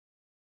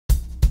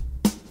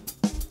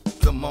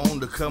come on,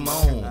 come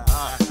on.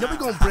 Now we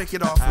gonna break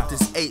it off with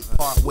this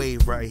 8-part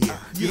wave right here.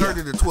 You heard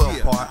of the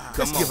 12-part?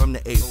 Let's give them the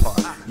 8-part.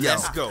 Yo,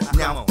 let's go.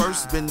 Now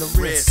first been the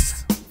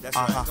wrist. That's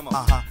right. Come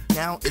on.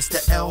 Now it's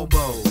the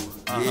elbow.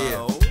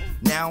 Yeah.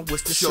 Now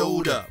it's the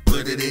shoulder.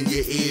 Put it in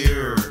your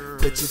ear.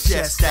 Put your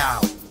chest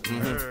out.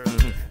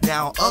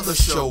 Now other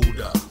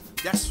shoulder.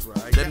 That's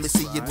right. Let me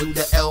see you do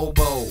the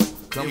elbow.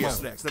 Come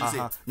on. Next. Let me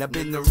see. Now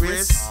bend the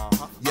wrist.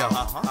 Yo.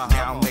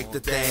 Now make the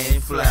thing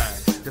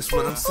flat. That's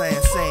what I'm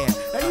saying.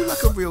 Now you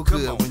looking real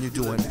good when you're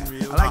doing that.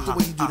 I like the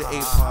way you do the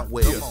 8-part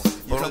wave.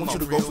 But I want you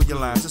to go for your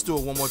lines. Let's do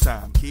it one more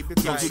time. Keep it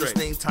tight. We're gonna do this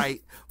thing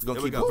tight. We're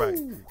gonna keep it right.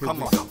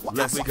 Come on.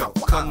 Let's go.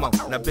 Come on.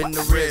 Now bend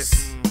the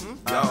wrist.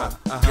 Yo.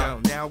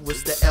 Now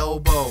it's the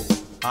elbow.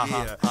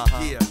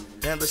 Yeah.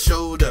 Now the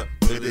shoulder.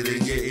 Put it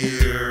in your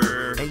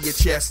ear. And your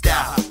chest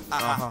out.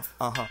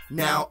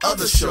 Now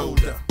other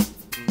shoulder.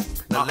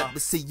 Now let me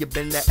see you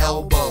bend the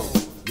elbow.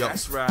 Yo.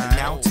 That's right. And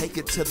now take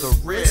it to the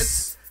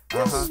wrist.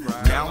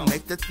 Now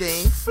make the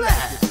thing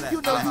flat. You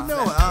know.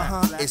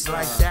 It's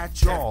like that,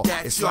 y'all.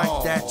 It's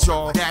like that,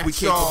 y'all. We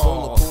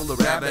capable of pull the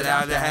rabbit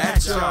out of the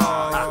hat,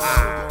 y'all.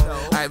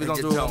 Alright, we're gonna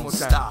do it one more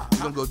time. We're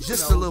gonna go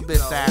just a little bit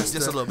fast.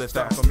 Just a little bit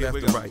fast from left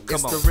to right.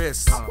 It's the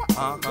wrist.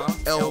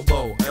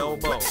 Elbow.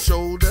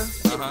 Shoulder.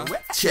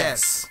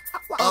 Chest.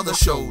 Other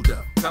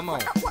shoulder. Come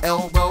on.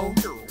 Elbow.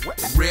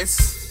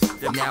 Wrist.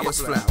 Now it's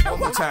flat. One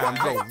more time.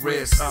 Go.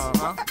 Wrist.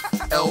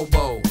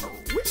 Elbow.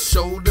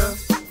 Shoulder.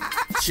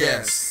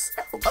 Chest.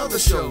 Other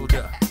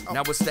shoulder.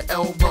 Now it's the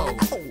elbow.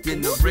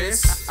 Then the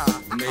wrist.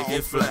 Make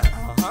it flat.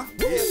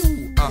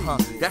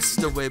 That's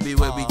the way we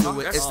do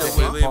it. It's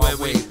the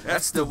way.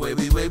 That's the way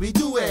we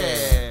do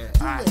it.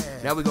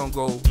 Now we're gonna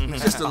go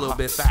just a little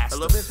bit faster.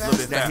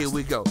 Now here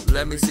we go.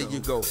 Let me see you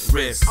go.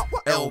 Wrist,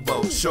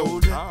 elbow,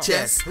 shoulder,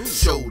 chest,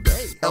 shoulder,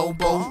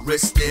 elbow,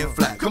 wrist, then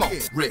flat. Come on.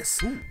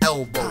 Wrist,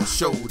 elbow,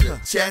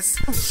 shoulder, chest,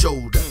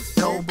 shoulder,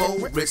 elbow,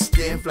 wrist,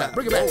 then flat.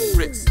 Bring it back.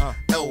 Wrist,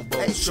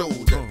 elbow,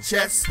 shoulder,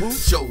 chest,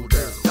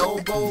 shoulder,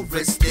 elbow,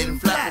 wrist, then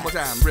flat. One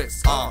more time.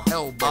 Wrist,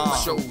 elbow,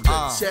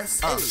 shoulder,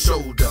 chest,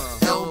 shoulder,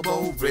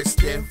 elbow, wrist,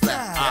 then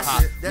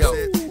flat. Yo,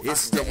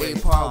 it's the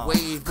 8-part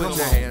wave. Put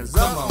your hands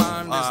up,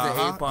 man. It's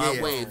the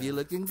 8-part wave. You're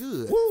looking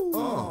good.